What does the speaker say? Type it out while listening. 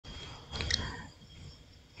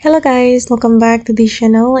Hello guys, welcome back to the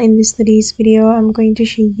channel. In today's video, I'm going to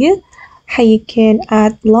show you how you can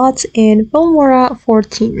add LUTs in Filmora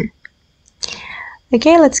 14.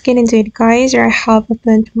 Okay, let's get into it guys. I have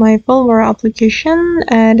opened my Filmora application,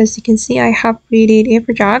 and as you can see, I have created a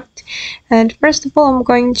project. And first of all, I'm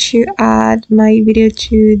going to add my video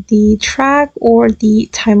to the track or the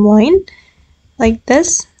timeline like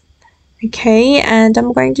this. Okay, and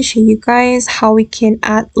I'm going to show you guys how we can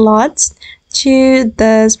add LUTs to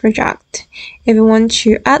this project. If we want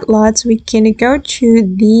to add LUTs, we can go to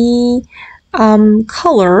the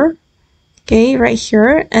color, okay, right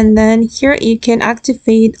here, and then here you can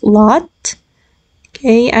activate LUT.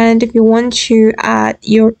 Okay, and if you want to add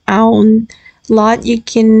your own LUT, you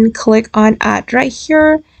can click on add right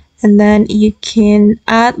here, and then you can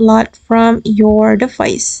add LUT from your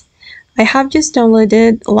device. I have just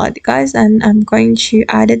downloaded LUT guys, and I'm going to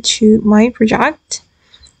add it to my project.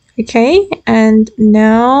 Okay, and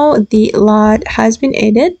now the LUT has been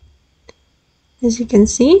added, as you can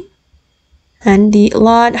see, and the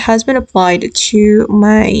LUT has been applied to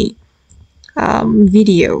my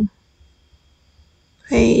video.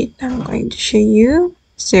 Wait, I'm going to show you.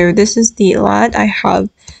 So this is the LUT I have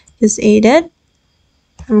just added.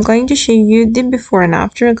 I'm going to show you the before and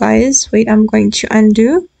after guys. Wait, I'm going to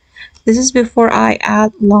undo. This is before I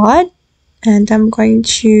add LUT, and I'm going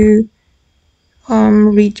to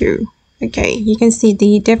redo. Okay, you can see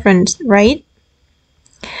the difference, right?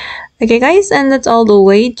 Okay guys, and that's all the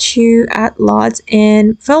way to add LUTs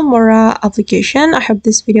in Filmora application. I hope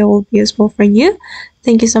this video will be useful for you.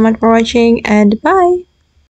 Thank you so much for watching, and bye.